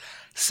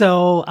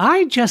So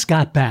I just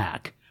got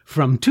back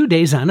from 2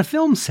 days on a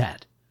film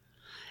set.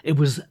 It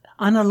was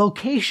on a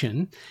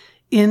location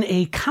in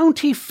a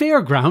county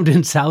fairground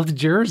in South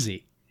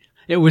Jersey.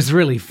 It was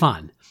really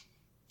fun.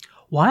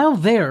 While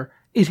there,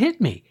 it hit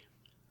me.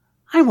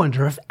 I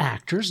wonder if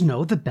actors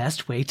know the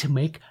best way to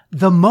make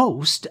the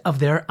most of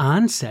their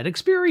on-set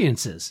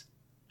experiences.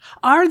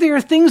 Are there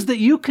things that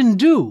you can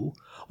do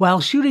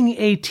while shooting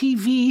a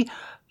TV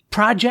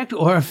project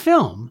or a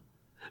film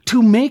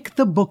to make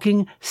the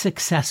booking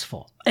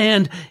successful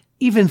and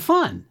even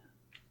fun?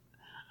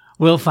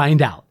 We'll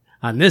find out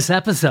on this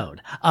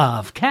episode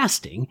of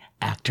Casting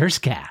Actors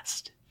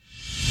Cast.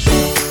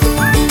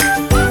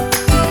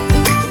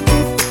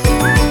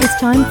 It's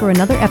time for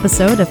another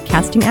episode of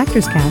Casting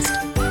Actors Cast,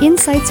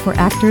 insights for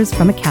actors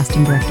from a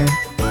casting director.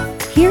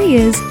 Here he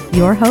is,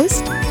 your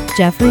host,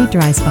 Jeffrey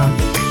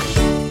Dreisbach.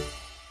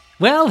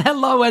 Well,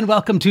 hello and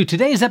welcome to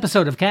today's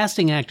episode of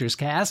Casting Actors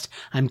Cast.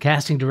 I'm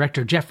casting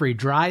director Jeffrey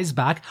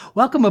Dreisbach.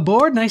 Welcome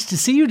aboard. Nice to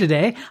see you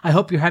today. I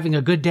hope you're having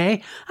a good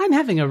day. I'm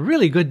having a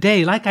really good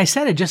day. Like I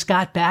said, I just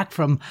got back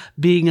from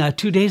being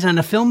 2 days on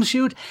a film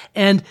shoot,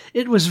 and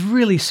it was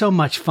really so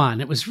much fun.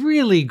 It was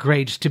really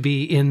great to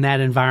be in that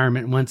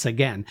environment once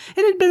again.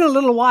 It had been a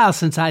little while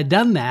since I'd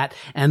done that,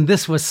 and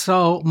this was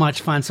so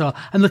much fun. So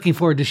I'm looking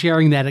forward to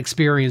sharing that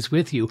experience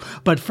with you.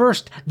 But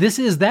first, this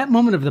is that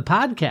moment of the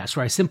podcast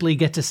where I simply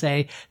get to say,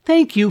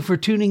 thank you for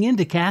tuning in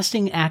to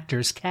Casting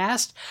Actors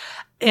Cast,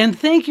 and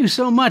thank you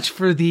so much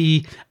for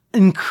the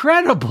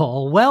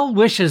incredible well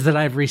wishes that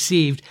I've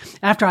received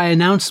after I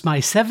announced my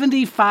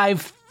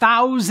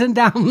 75,000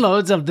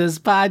 downloads of this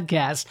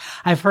podcast.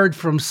 I've heard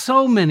from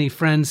so many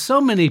friends, so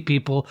many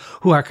people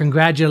who are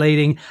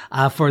congratulating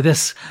for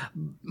this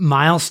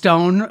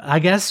milestone, I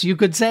guess you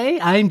could say.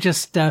 I'm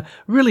just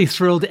really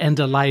thrilled and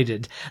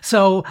delighted.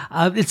 So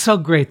it's so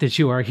great that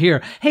you are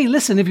here. Hey,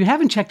 listen, if you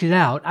haven't checked it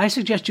out, I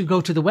suggest you go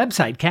to the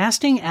website,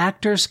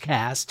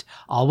 castingactorscast,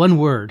 all one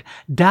word,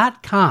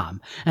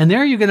 .com. And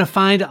there you're going to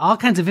find all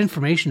kinds of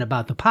information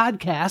about the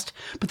podcast,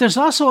 but there's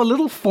also a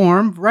little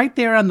form right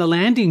there on the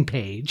landing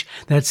page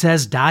that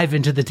says dive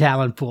into the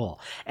talent pool.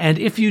 And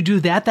if you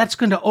do that, that's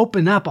going to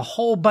open up a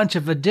whole bunch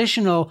of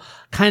additional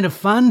kind of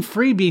fun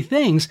freebie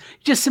things.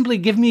 Just simply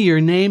give me your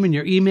name and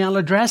your email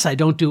address. I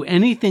don't do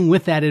anything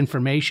with that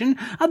information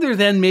other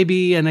than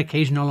maybe an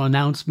occasional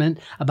announcement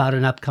about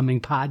an upcoming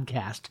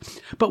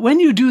podcast. But when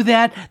you do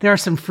that, there are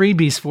some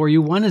freebies for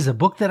you. One is a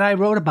book that I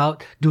wrote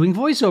about doing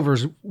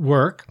voiceovers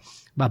work.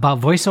 About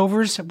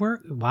voiceovers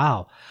work?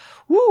 Wow.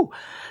 Woo!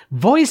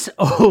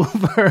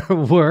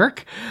 Voiceover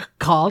work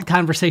called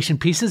Conversation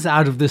Pieces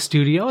Out of the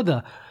Studio,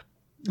 the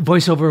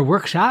voiceover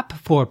workshop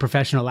for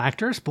professional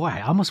actors. Boy,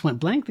 I almost went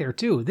blank there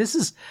too. This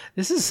is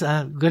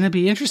going to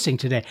be interesting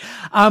today.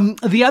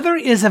 The other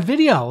is a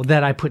video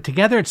that I put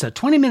together. It's a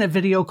 20-minute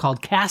video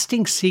called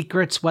Casting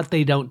Secrets, What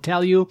They Don't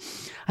Tell You.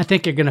 I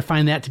think you're going to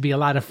find that to be a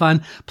lot of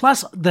fun.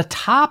 Plus, the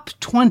top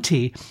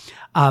 20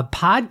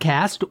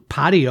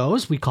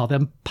 podios, we call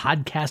them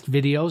podcast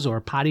videos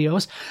or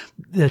podios.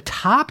 The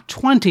top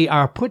 20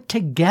 are put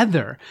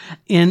together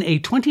in a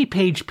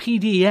 20-page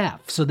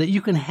PDF so that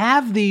you can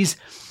have these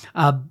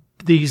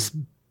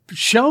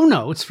show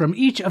notes from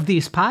each of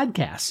these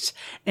podcasts.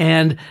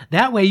 And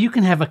that way you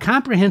can have a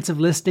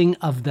comprehensive listing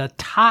of the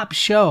top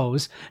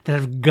shows that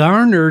have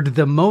garnered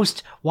the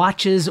most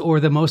watches or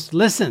the most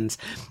listens.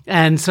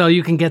 And so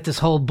you can get this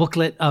whole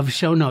booklet of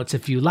show notes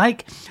if you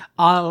like.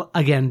 All,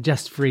 again,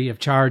 just free of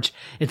charge.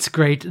 It's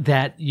great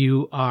that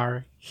you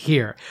are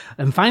here.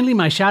 And finally,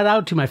 my shout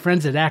out to my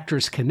friends at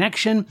Actors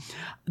Connection.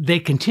 They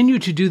continue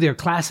to do their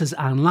classes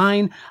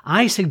online.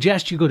 I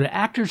suggest you go to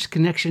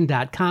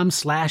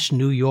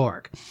actorsconnection.com/New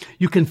York.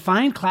 You can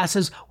find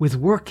classes with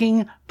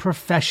working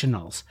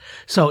professionals.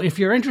 So if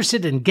you're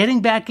interested in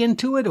getting back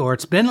into it, or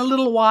it's been a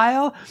little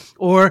while,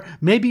 or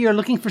maybe you're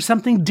looking for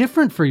something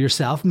different for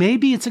yourself,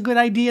 maybe it's a good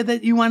idea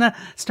that you want to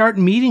start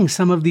meeting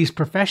some of these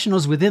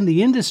professionals within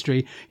the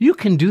industry, you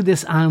can do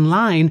this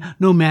online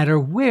no matter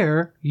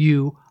where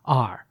you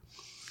are.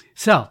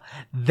 So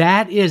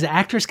that is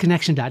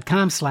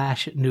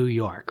actorsconnection.com/New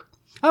York.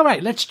 All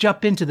right, let's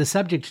jump into the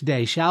subject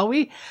today, shall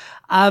we?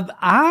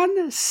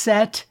 On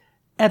Set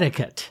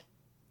Etiquette.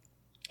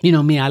 You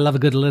know me, I love a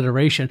good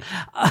alliteration.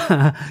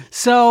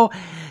 So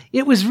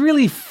it was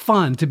really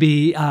fun to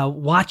be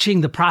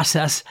watching the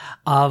process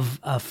of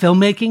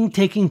filmmaking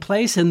taking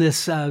place in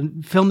this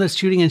film that's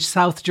shooting in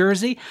South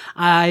Jersey.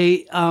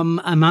 I'm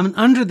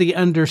under the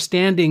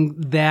understanding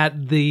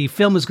that the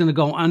film is going to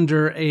go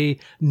under a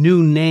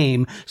new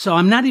name. So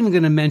I'm not even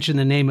going to mention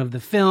the name of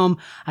the film.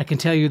 I can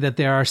tell you that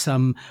there are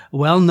some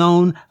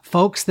well-known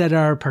folks that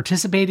are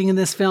participating in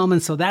this film,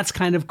 and so that's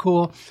kind of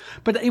cool.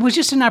 But it was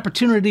just an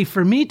opportunity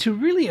for me to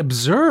really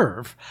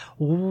observe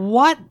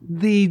what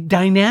the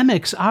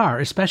dynamics are,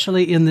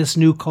 especially in this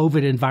new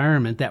COVID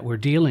environment that we're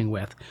dealing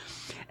with.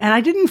 And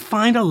I didn't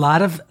find a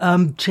lot of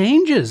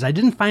changes. I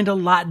didn't find a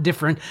lot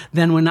different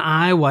than when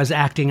I was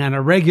acting on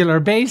a regular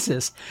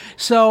basis.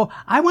 So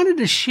I wanted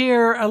to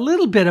share a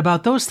little bit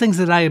about those things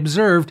that I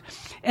observed.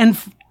 And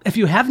if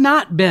you have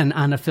not been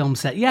on a film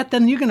set yet,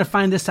 then you're going to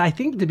find this, I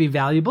think, to be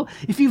valuable.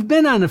 If you've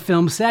been on a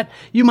film set,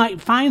 you might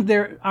find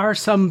there are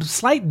some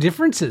slight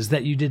differences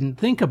that you didn't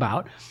think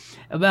about.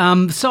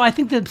 So I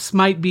think this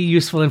might be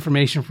useful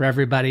information for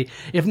everybody.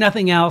 If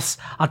nothing else,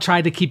 I'll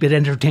try to keep it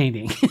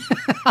entertaining.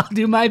 I'll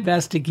do my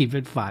best to keep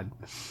it fun.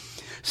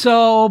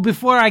 So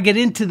before I get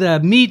into the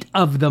meat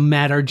of the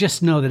matter,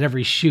 just know that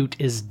every shoot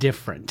is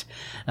different.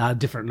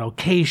 Different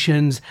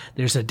locations.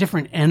 There's a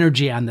different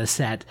energy on the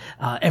set.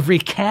 Every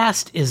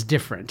cast is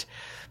different.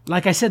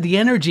 Like I said, the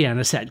energy on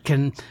a set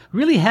can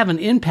really have an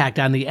impact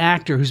on the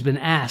actor who's been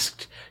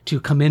asked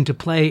to come in to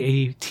play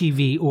a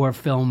TV or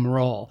film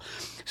role.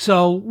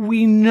 So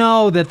we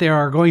know that there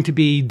are going to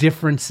be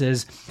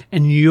differences,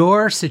 and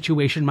your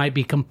situation might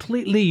be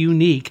completely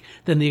unique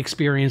than the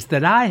experience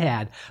that I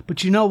had.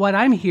 But you know what?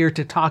 I'm here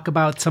to talk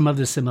about some of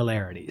the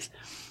similarities,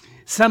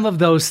 some of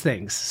those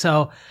things.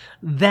 So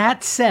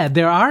that said,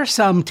 there are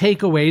some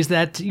takeaways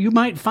that you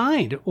might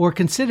find or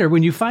consider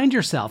when you find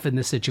yourself in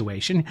this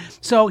situation.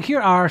 So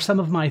here are some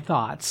of my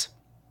thoughts.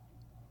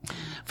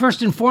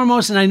 First and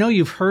foremost, and I know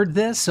you've heard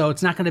this, so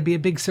it's not going to be a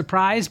big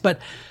surprise, but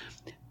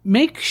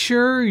make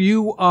sure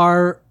you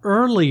are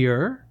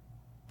earlier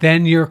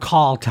than your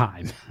call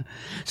time.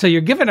 So you're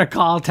given a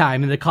call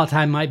time, and the call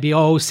time might be,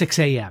 6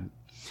 a.m.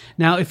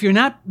 Now, if you're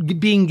not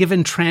being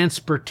given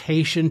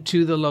transportation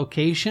to the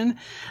location,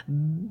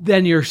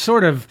 then you're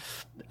sort of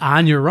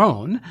on your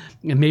own,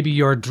 and maybe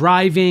you're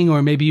driving,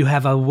 or maybe you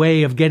have a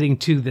way of getting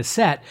to the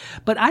set.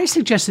 But I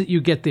suggest that you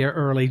get there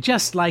early,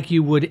 just like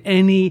you would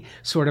any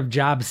sort of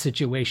job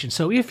situation.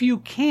 So if you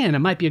can, it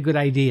might be a good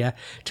idea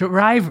to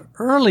arrive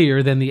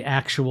earlier than the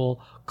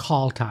actual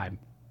call time.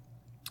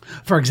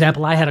 For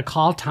example, I had a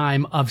call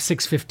time of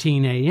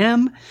 6:15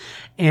 a.m.,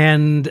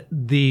 and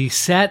the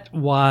set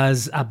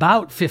was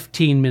about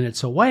 15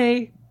 minutes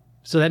away.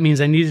 So that means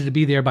I needed to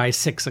be there by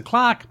 6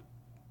 o'clock.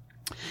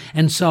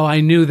 And so I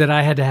knew that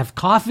I had to have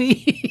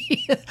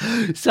coffee.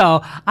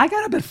 So I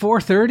got up at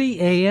 4:30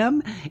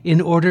 a.m.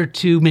 in order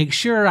to make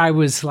sure I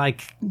was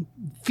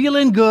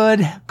feeling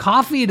good,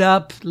 coffeeed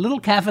up, little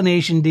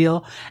caffeination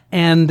deal,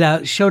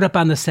 and showed up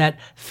on the set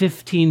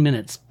 15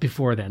 minutes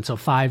before then, so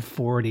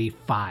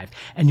 5:45.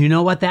 And you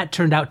know what? That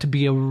turned out to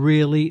be a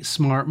really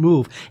smart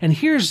move. And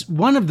here's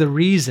one of the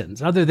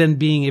reasons, other than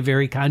being a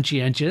very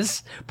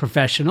conscientious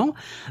professional.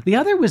 The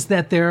other was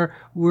that there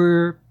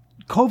were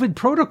COVID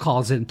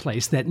protocols in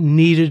place that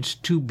needed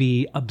to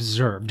be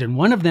observed. And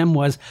one of them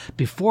was,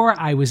 before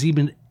I was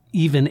even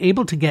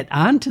able to get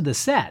onto the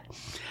set,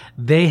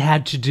 they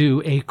had to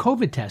do a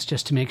COVID test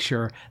just to make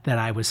sure that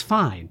I was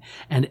fine.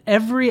 And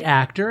every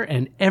actor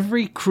and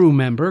every crew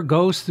member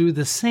goes through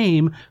the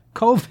same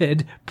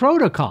COVID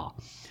protocol.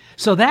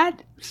 So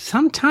that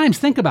sometimes,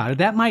 think about it,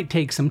 that might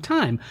take some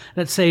time.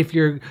 Let's say if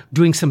you're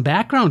doing some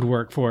background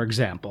work, for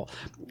example,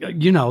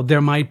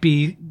 there might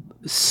be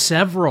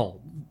several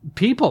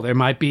people. There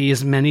might be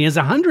as many as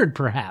 100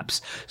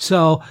 perhaps.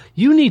 So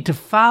you need to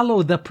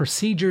follow the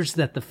procedures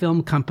that the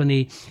film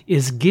company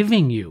is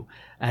giving you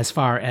as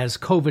far as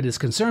COVID is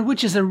concerned,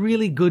 which is a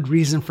really good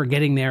reason for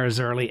getting there as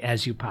early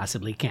as you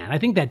possibly can. I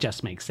think that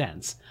just makes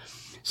sense.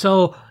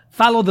 So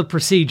follow the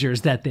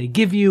procedures that they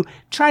give you.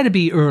 Try to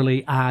be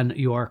early on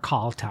your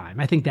call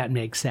time. I think that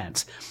makes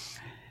sense.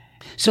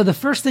 So the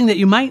first thing that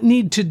you might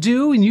need to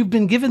do, and you've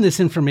been given this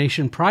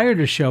information prior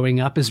to showing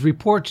up, is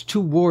report to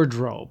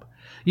wardrobe.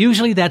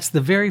 Usually that's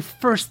the very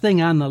first thing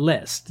on the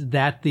list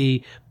that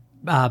the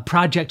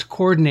project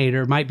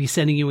coordinator might be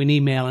sending you an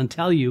email and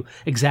tell you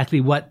exactly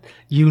what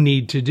you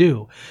need to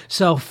do.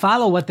 So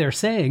follow what they're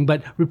saying,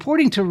 but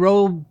reporting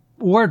to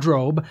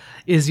wardrobe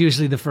is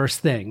usually the first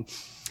thing.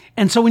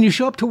 And so when you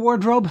show up to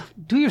wardrobe,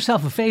 do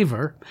yourself a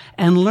favor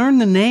and learn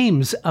the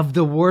names of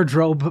the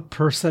wardrobe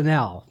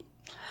personnel.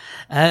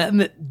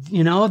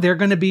 They're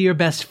going to be your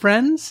best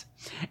friends.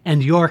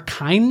 And your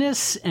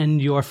kindness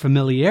and your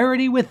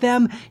familiarity with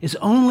them is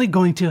only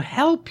going to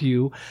help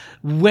you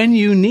when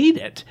you need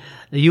it.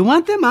 You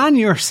want them on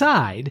your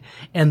side,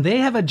 and they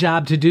have a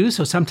job to do,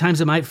 so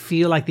sometimes it might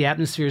feel like the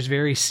atmosphere is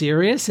very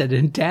serious and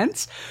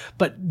intense.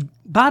 But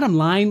bottom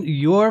line,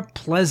 your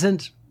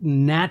pleasant,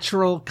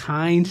 natural,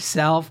 kind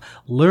self,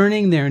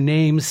 learning their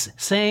names,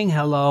 saying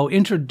hello,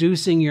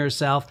 introducing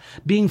yourself,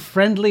 being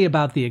friendly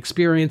about the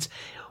experience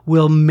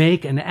will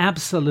make an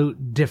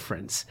absolute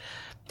difference.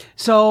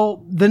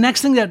 So the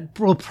next thing that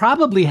will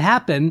probably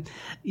happen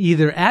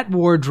either at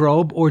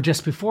wardrobe or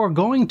just before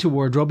going to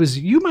wardrobe is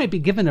you might be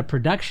given a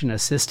production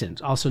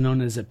assistant, also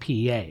known as a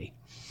PA.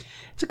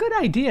 It's a good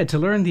idea to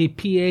learn the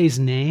PA's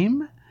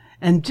name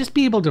and just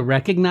be able to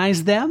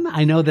recognize them.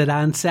 I know that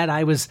on set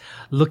I was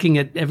looking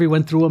at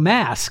everyone through a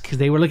mask.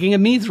 They were looking at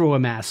me through a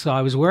mask. So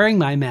I was wearing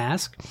my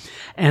mask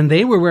and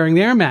they were wearing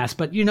their mask.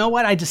 But you know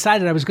what? I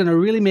decided I was going to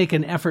really make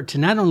an effort to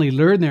not only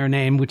learn their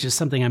name, which is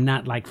something I'm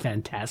not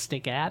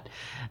fantastic at.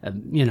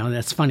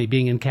 That's funny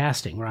being in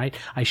casting, right?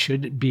 I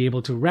should be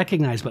able to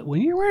recognize. But when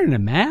you're wearing a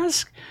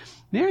mask,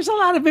 there's a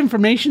lot of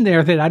information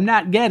there that I'm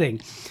not getting.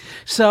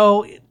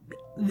 So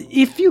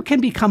if you can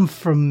become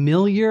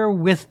familiar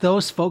with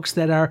those folks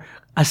that are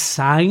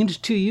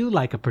assigned to you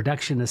like a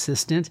production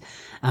assistant.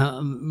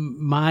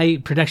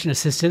 My production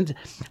assistant,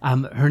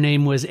 her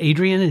name was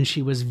Adrian, and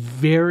she was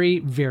very,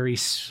 very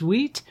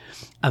sweet,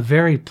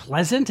 very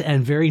pleasant,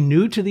 and very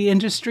new to the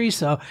industry.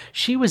 So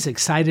she was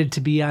excited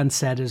to be on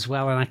set as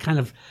well.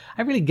 And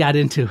I really got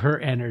into her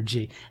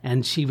energy,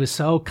 and she was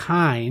so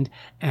kind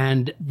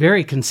and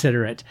very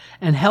considerate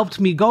and helped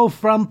me go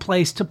from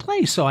place to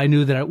place. So I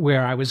knew that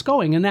where I was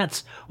going, and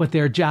that's what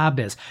their job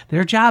is.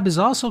 Their job is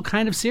also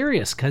kind of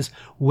serious, because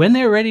when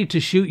they're ready to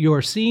shoot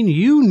your scene,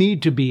 you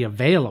need to be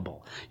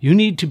available. You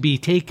need to be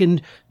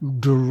taken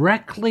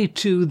directly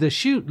to the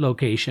shoot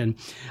location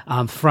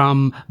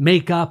from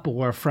makeup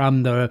or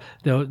from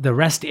the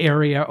rest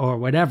area or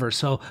whatever.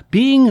 So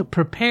being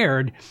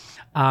prepared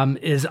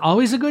is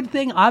always a good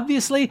thing,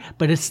 obviously,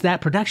 but it's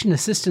that production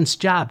assistant's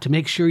job to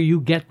make sure you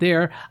get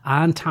there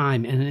on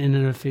time and in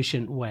an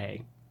efficient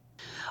way.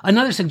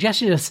 Another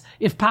suggestion is,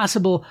 if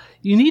possible,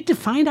 you need to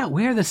find out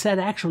where the set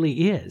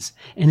actually is.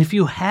 And if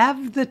you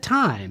have the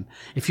time,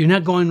 if you're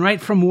not going right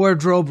from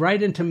wardrobe,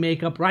 right into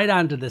makeup, right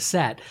onto the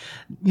set,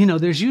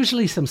 there's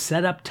usually some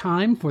setup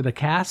time for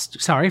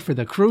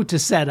the crew to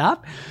set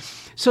up.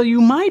 So you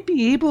might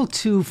be able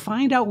to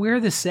find out where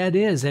the set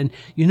is. And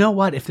you know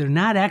what? If they're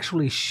not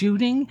actually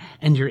shooting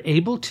and you're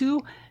able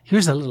to,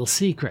 here's a little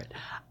secret.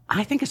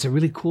 I think it's a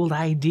really cool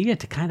idea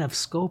to kind of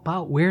scope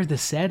out where the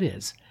set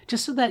is,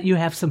 just so that you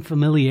have some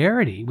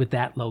familiarity with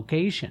that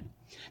location.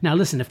 Now,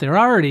 listen, if they're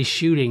already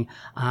shooting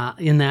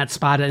in that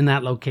spot, in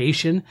that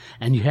location,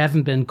 and you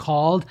haven't been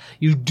called,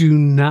 you do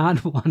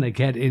not want to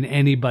get in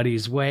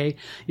anybody's way.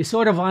 You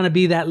sort of want to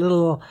be that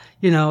little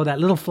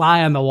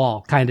fly on the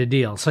wall kind of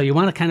deal. So you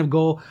want to kind of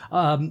go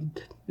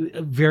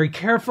very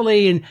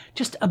carefully and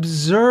just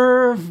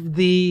observe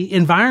the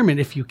environment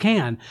if you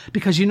can.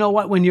 Because you know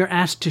what? When you're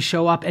asked to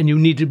show up and you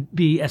need to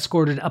be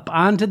escorted up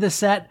onto the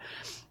set,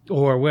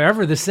 or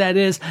wherever the set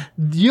is,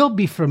 you'll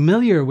be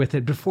familiar with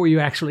it before you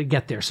actually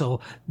get there.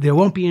 So there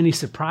won't be any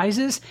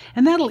surprises,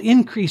 and that'll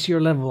increase your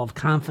level of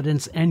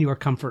confidence and your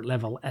comfort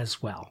level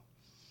as well.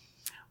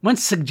 One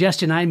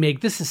suggestion I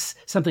make, this is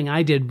something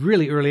I did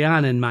really early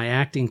on in my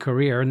acting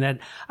career, and that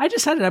I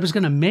decided I was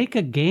going to make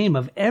a game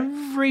of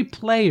every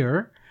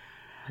player,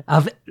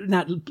 of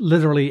not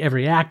literally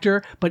every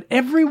actor, but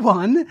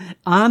everyone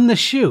on the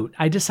shoot.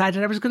 I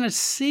decided I was going to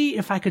see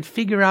if I could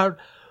figure out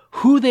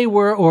who they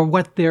were or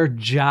what their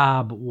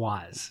job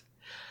was.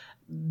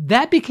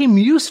 That became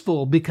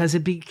useful because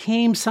it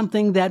became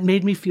something that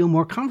made me feel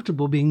more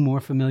comfortable being more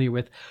familiar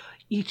with.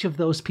 Each of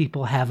those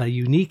people have a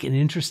unique and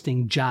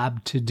interesting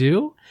job to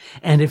do.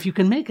 And if you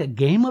can make a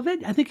game of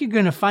it, I think you're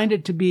going to find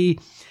it to be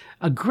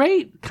a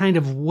great kind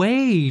of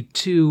way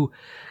to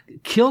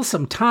kill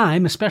some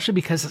time, especially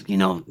because,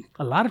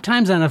 a lot of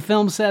times on a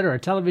film set or a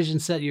television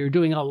set, you're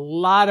doing a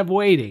lot of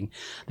waiting.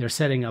 They're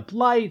setting up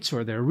lights,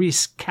 or they're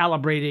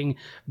recalibrating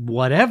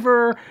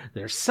whatever.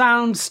 There's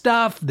sound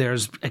stuff.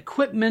 There's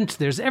equipment.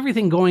 There's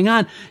everything going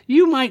on.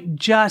 You might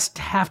just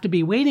have to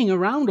be waiting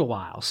around a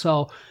while.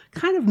 So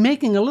kind of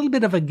making a little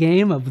bit of a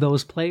game of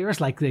those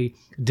players, like the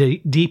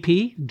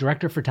DP,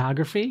 director of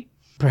photography,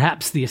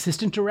 perhaps the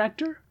assistant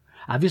director.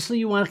 Obviously,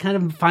 you want to kind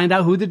of find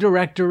out who the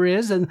director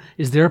is, and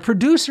is there a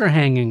producer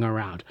hanging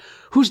around?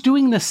 Who's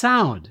doing the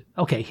sound?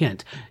 Okay,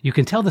 hint. You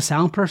can tell the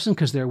sound person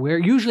because they're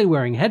usually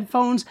wearing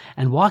headphones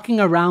and walking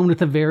around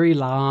with a very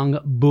long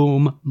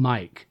boom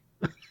mic.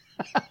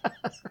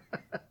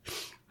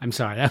 I'm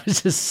sorry, that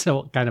was just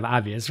so kind of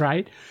obvious,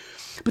 right?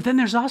 But then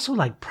there's also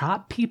like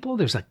prop people.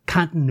 There's a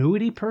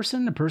continuity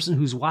person, a person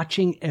who's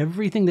watching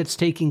everything that's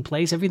taking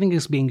place, everything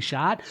that's being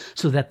shot,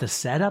 so that the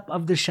setup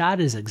of the shot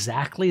is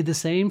exactly the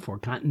same for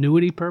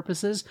continuity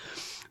purposes.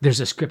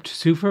 There's a script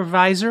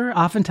supervisor,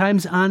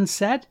 oftentimes on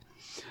set.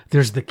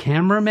 There's the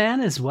cameraman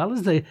as well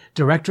as the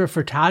director of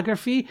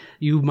photography.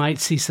 You might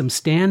see some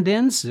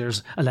stand-ins.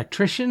 There's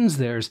electricians.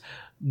 There's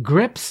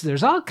grips.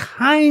 There's all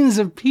kinds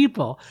of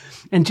people.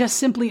 And just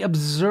simply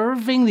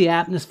observing the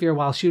atmosphere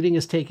while shooting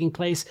is taking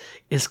place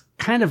is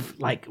kind of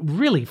like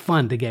really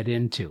fun to get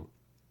into.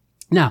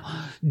 Now,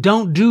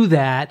 don't do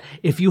that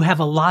if you have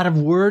a lot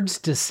of words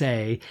to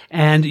say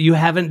and you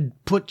haven't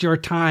put your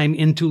time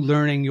into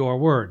learning your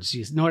words.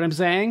 You know what I'm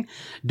saying?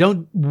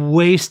 Don't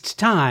waste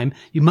time.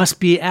 You must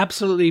be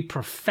absolutely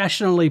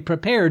professionally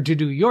prepared to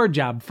do your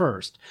job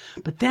first.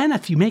 But then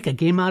if you make a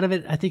game out of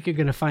it, I think you're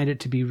going to find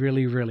it to be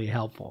really, really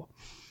helpful.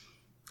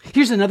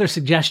 Here's another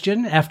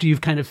suggestion. After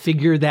you've kind of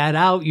figured that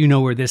out, you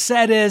know where this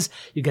set is,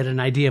 you get an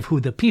idea of who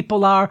the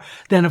people are,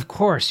 then of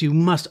course you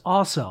must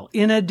also,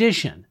 in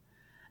addition,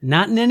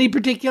 not in any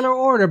particular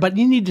order, but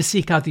you need to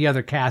seek out the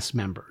other cast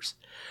members.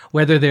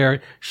 Whether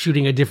they're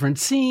shooting a different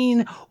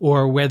scene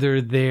or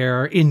whether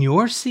they're in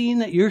your scene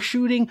that you're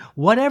shooting,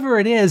 whatever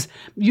it is,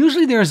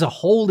 usually there's a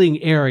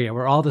holding area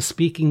where all the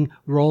speaking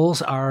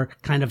roles are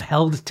kind of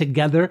held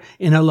together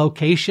in a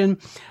location.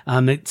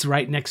 It's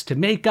right next to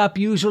makeup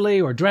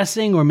usually, or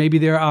dressing, or maybe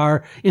there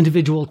are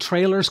individual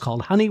trailers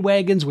called honey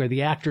wagons where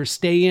the actors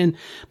stay in.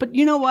 But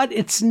you know what?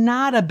 It's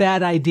not a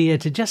bad idea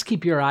to just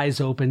keep your eyes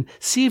open,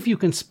 see if you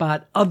can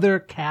spot other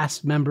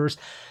cast members.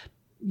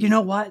 You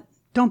know what?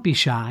 Don't be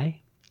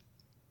shy.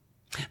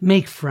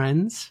 Make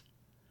friends.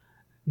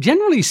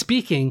 Generally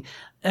speaking,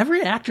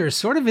 every actor is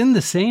sort of in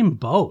the same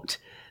boat.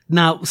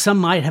 Now, some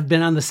might have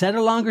been on the set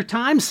a longer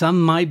time.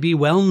 Some might be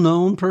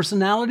well-known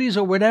personalities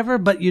or whatever.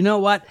 But you know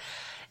what?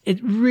 It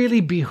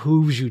really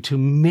behooves you to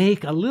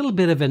make a little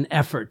bit of an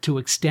effort to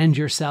extend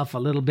yourself a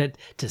little bit,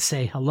 to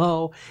say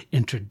hello,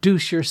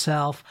 introduce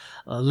yourself,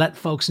 let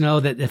folks know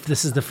that if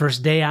this is the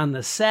first day on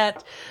the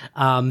set,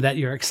 that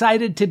you're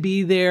excited to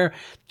be there.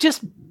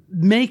 Just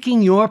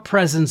making your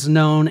presence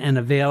known and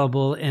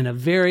available in a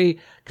very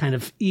kind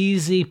of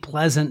easy,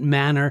 pleasant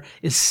manner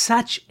is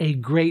such a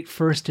great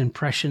first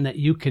impression that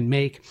you can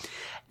make.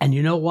 And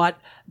you know what?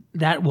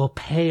 That will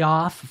pay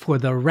off for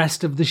the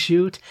rest of the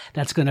shoot.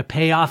 That's going to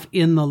pay off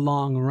in the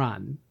long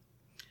run.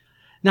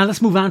 Now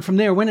let's move on from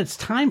there. When it's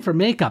time for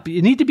makeup,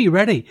 you need to be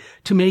ready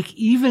to make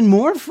even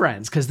more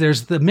friends, because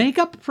there's the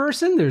makeup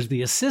person, there's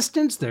the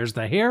assistants, there's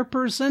the hair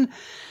person.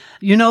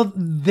 You know,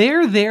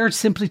 they're there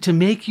simply to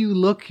make you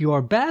look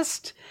your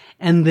best,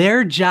 and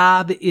their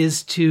job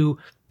is to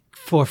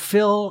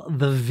fulfill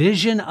the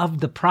vision of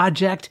the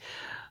project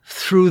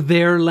through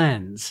their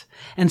lens.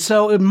 And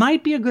so it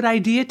might be a good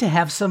idea to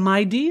have some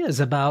ideas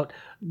about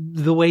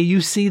the way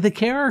you see the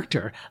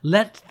character.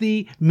 Let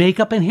the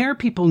makeup and hair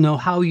people know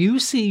how you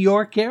see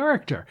your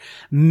character.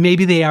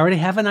 Maybe they already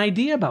have an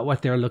idea about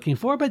what they're looking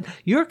for, but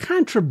your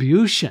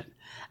contribution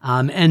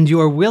and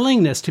your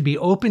willingness to be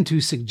open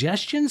to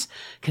suggestions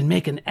can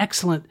make an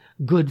excellent,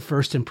 good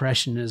first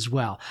impression as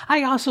well.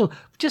 I also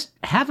just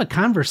have a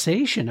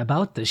conversation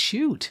about the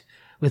shoot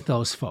with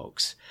those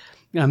folks.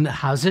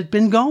 How's it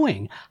been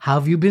going? How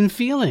have you been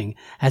feeling?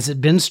 Has it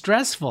been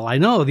stressful? I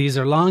know these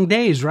are long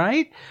days,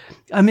 right?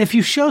 If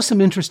you show some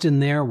interest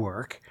in their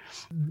work,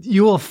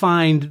 you will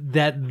find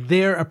that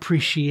their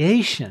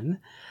appreciation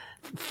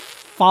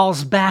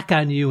falls back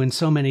on you in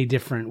so many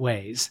different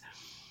ways.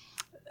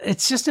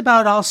 It's just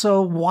about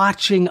also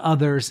watching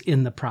others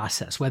in the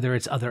process, whether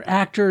it's other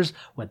actors,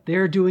 what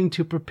they're doing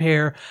to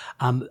prepare.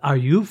 Are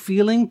you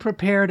feeling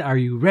prepared? Are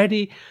you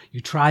ready? You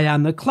try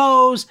on the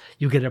clothes.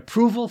 You get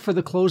approval for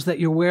the clothes that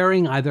you're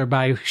wearing, either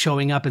by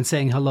showing up and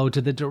saying hello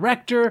to the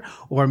director,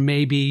 or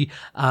maybe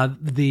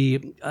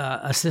the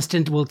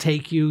assistant will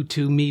take you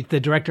to meet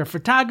the director of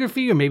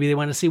photography, or maybe they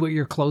want to see what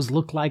your clothes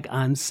look like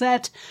on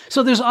set.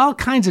 So there's all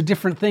kinds of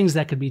different things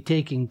that could be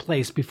taking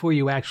place before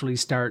you actually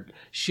start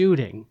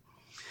shooting.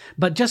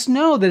 But just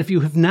know that if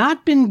you have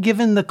not been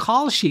given the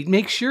call sheet,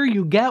 make sure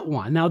you get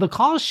one. Now, the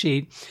call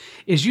sheet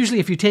is usually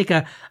if you take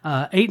a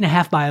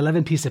 8.5 by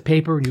 11 piece of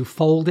paper and you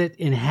fold it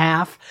in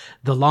half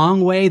the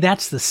long way,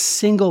 that's the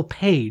single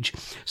page.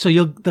 So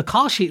the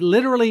call sheet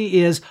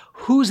literally is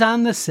who's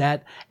on the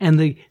set and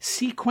the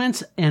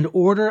sequence and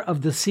order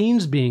of the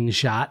scenes being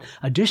shot.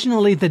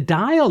 Additionally, the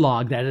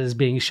dialogue that is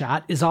being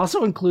shot is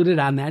also included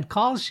on that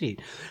call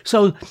sheet.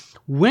 So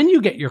when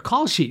you get your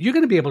call sheet, you're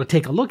going to be able to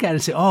take a look at it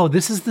and say, oh,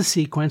 this is the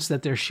sequence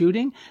that they're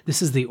shooting.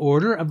 This is the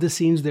order of the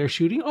scenes they're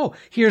shooting. Oh,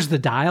 here's the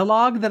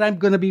dialogue that I'm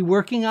going to be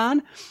working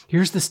on.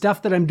 Here's the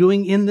stuff that I'm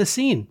doing in the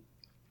scene.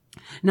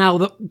 Now,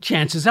 the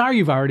chances are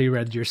you've already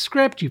read your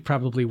script. You've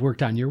probably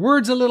worked on your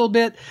words a little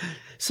bit.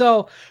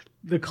 So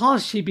the call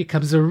sheet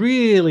becomes a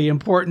really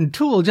important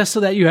tool just so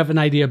that you have an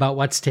idea about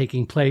what's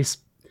taking place.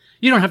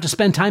 You don't have to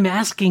spend time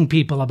asking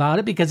people about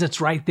it because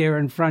it's right there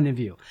in front of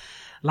you.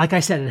 Like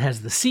I said, it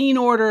has the scene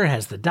order, it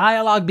has the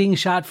dialogue being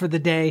shot for the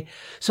day.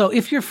 So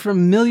if you're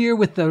familiar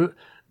with the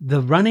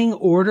running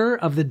order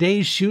of the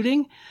day's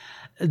shooting,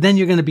 then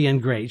you're going to be in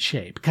great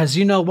shape. Because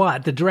you know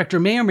what? The director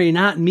may or may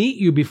not meet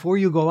you before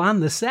you go on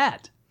the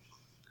set.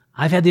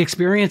 I've had the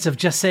experience of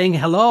just saying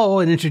hello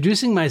and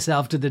introducing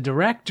myself to the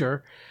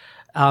director.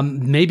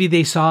 Maybe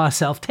they saw a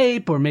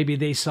self-tape or maybe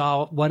they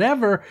saw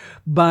whatever,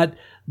 but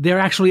they're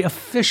actually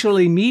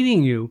officially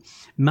meeting you.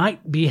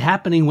 Might be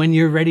happening when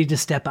you're ready to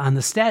step on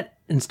the set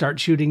and start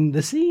shooting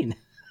the scene.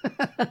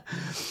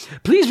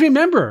 Please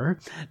remember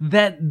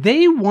that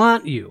they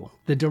want you,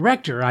 the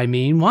director,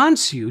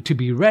 wants you to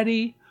be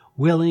ready,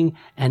 willing,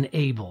 and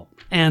able.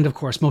 And of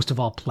course, most of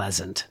all,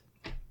 pleasant.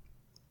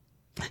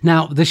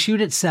 Now, the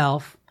shoot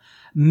itself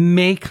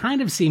may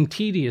kind of seem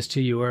tedious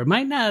to you, or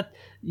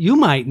you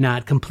might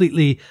not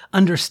completely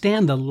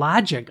understand the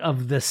logic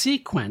of the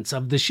sequence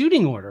of the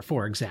shooting order,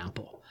 for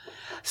example.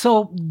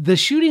 So the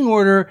shooting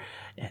order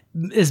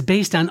is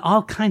based on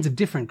all kinds of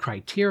different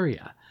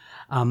criteria.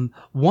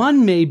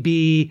 One may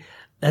be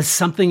as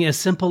something as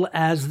simple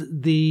as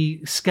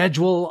the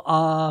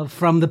schedule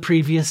from the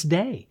previous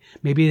day.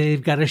 Maybe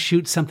they've got to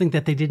shoot something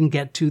that they didn't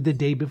get to the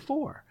day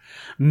before.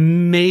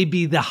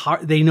 Maybe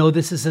they know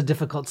this is a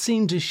difficult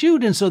scene to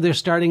shoot, and so they're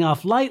starting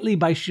off lightly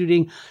by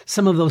shooting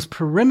some of those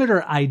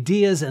perimeter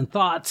ideas and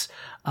thoughts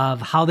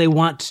of how they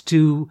want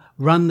to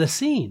run the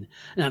scene.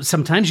 Now,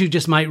 sometimes you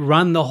just might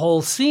run the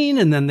whole scene,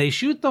 and then they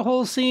shoot the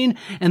whole scene,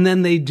 and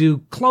then they do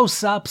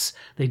close-ups,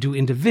 they do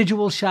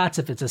individual shots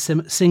if it's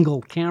a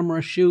single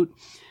camera shoot.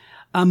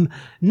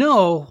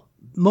 No,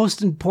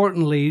 most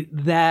importantly,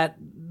 that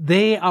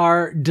they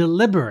are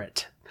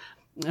deliberate.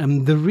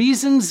 The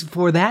reasons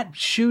for that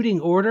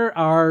shooting order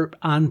are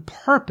on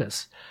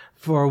purpose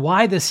for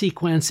why the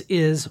sequence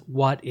is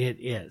what it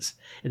is.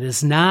 It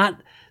is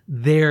not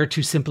there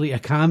to simply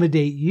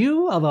accommodate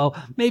you, although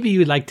maybe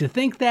you'd like to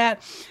think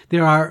that.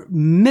 There are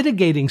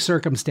mitigating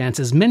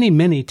circumstances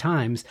many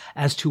times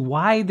as to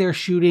why they're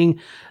shooting,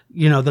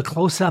 the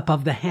close-up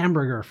of the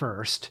hamburger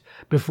first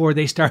before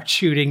they start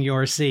shooting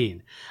your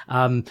scene.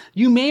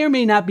 You may or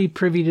may not be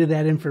privy to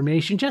that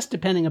information, just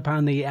depending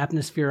upon the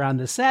atmosphere on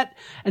the set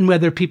and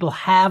whether people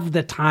have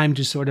the time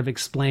to sort of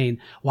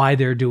explain why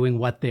they're doing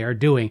what they're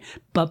doing.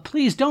 But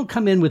please don't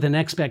come in with an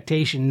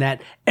expectation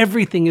that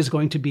everything is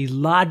going to be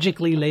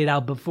logically laid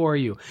out before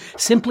you.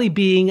 Simply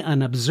being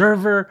an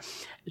observer,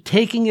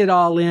 taking it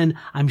all in,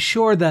 I'm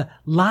sure the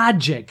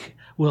logic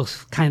will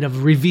kind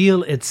of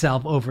reveal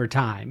itself over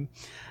time.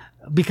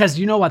 Because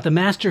you know what? The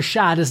master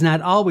shot is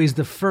not always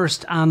the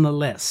first on the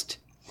list.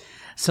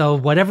 So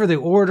whatever the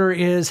order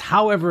is,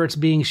 however it's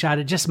being shot,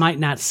 it just might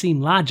not seem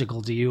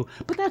logical to you,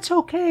 but that's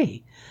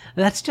okay.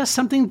 That's just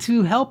something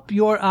to help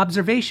your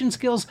observation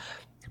skills.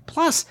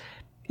 Plus,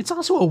 it's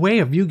also a way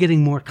of you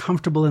getting more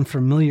comfortable and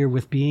familiar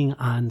with being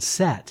on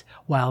set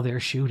while they're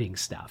shooting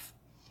stuff.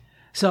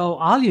 So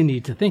all you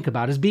need to think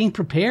about is being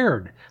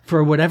prepared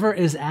for whatever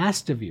is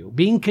asked of you.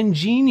 Being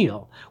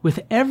congenial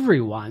with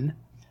everyone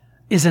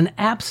is an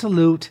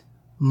absolute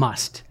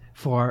must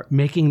for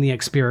making the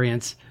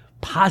experience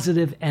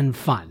positive and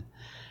fun.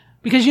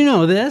 Because you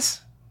know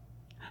this,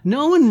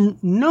 no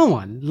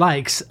one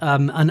likes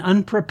an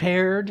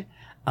unprepared,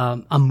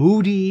 a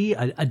moody,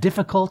 a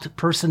difficult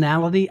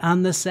personality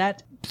on the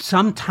set.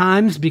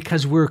 Sometimes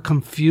because we're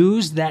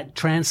confused, that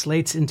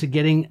translates into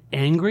getting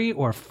angry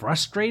or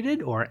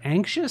frustrated or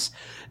anxious.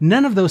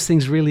 None of those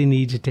things really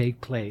need to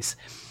take place.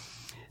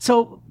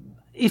 So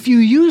if you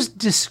use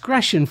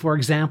discretion, for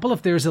example,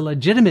 if there's a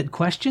legitimate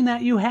question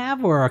that you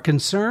have or a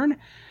concern,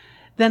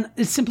 then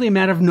it's simply a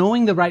matter of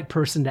knowing the right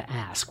person to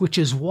ask, which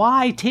is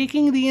why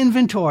taking the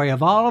inventory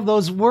of all of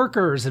those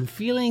workers and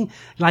feeling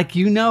like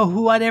you know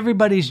what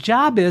everybody's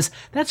job is,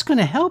 that's going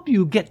to help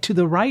you get to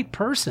the right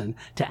person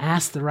to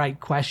ask the right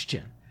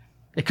question.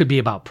 It could be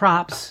about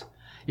props.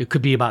 It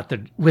could be about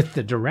with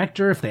the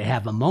director if they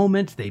have a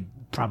moment. They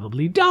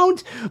probably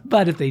don't,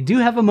 but if they do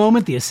have a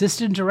moment, the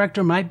assistant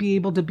director might be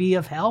able to be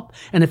of help.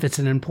 And if it's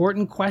an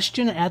important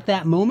question at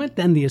that moment,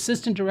 then the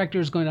assistant director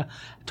is going to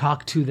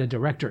talk to the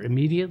director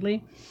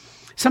immediately.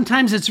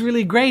 Sometimes it's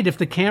really great if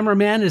the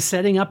cameraman is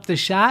setting up the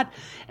shot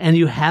and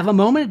you have a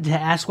moment to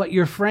ask what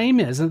your frame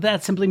is. And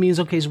that simply means,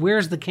 okay, so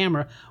where's the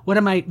camera?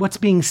 What's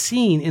being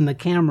seen in the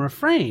camera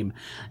frame?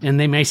 And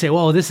they may say,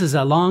 well, this is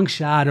a long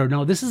shot, or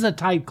no, this is a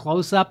tight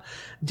close-up.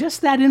 Just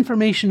that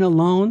information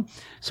alone.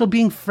 So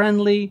being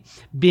friendly,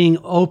 being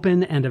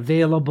open and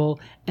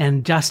available,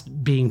 and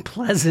just being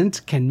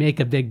pleasant can make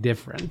a big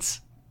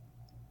difference.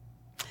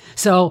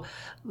 So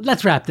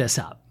let's wrap this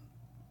up.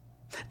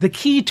 The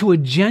key to a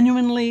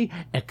genuinely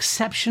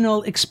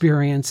exceptional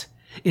experience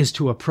is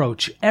to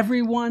approach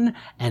everyone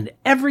and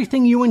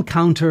everything you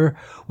encounter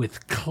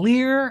with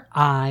clear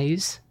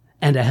eyes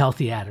and a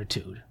healthy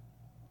attitude.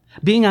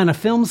 Being on a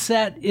film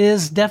set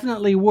is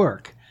definitely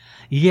work.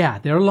 Yeah,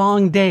 they're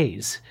long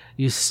days.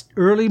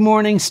 Early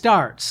morning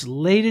starts,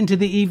 late into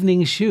the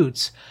evening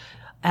shoots.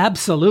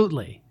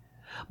 Absolutely.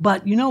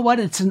 But you know what?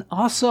 It's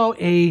also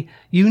a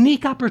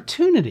unique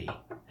opportunity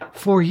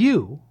for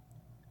you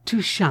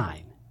to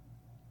shine.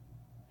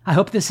 I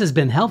hope this has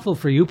been helpful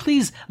for you.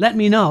 Please let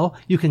me know.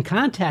 You can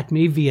contact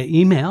me via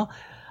email,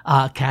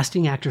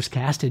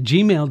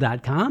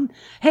 castingactorscast@gmail.com.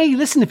 Hey,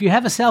 listen, if you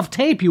have a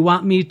self-tape you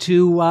want me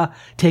to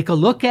take a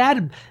look at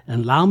and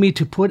allow me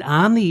to put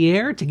on the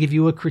air to give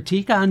you a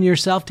critique on your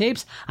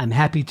self-tapes, I'm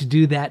happy to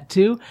do that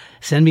too.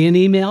 Send me an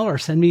email or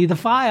send me the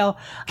file,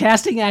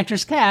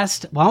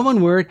 castingactorscast, all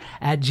one word,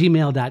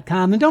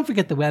 @gmail.com. And don't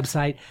forget the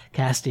website,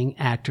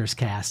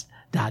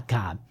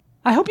 castingactorscast.com.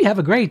 I hope you have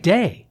a great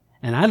day.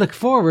 And I look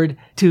forward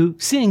to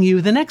seeing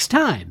you the next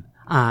time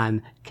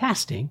on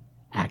Casting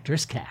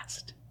Actors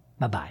Cast.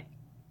 Bye-bye.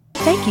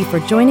 Thank you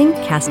for joining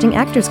Casting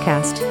Actors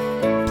Cast.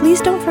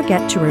 Please don't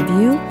forget to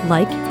review,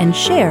 like, and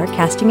share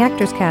Casting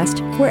Actors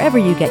Cast wherever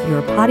you get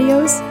your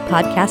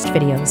podcast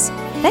videos.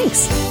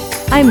 Thanks.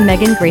 I'm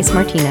Megan Grace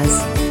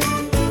Martinez.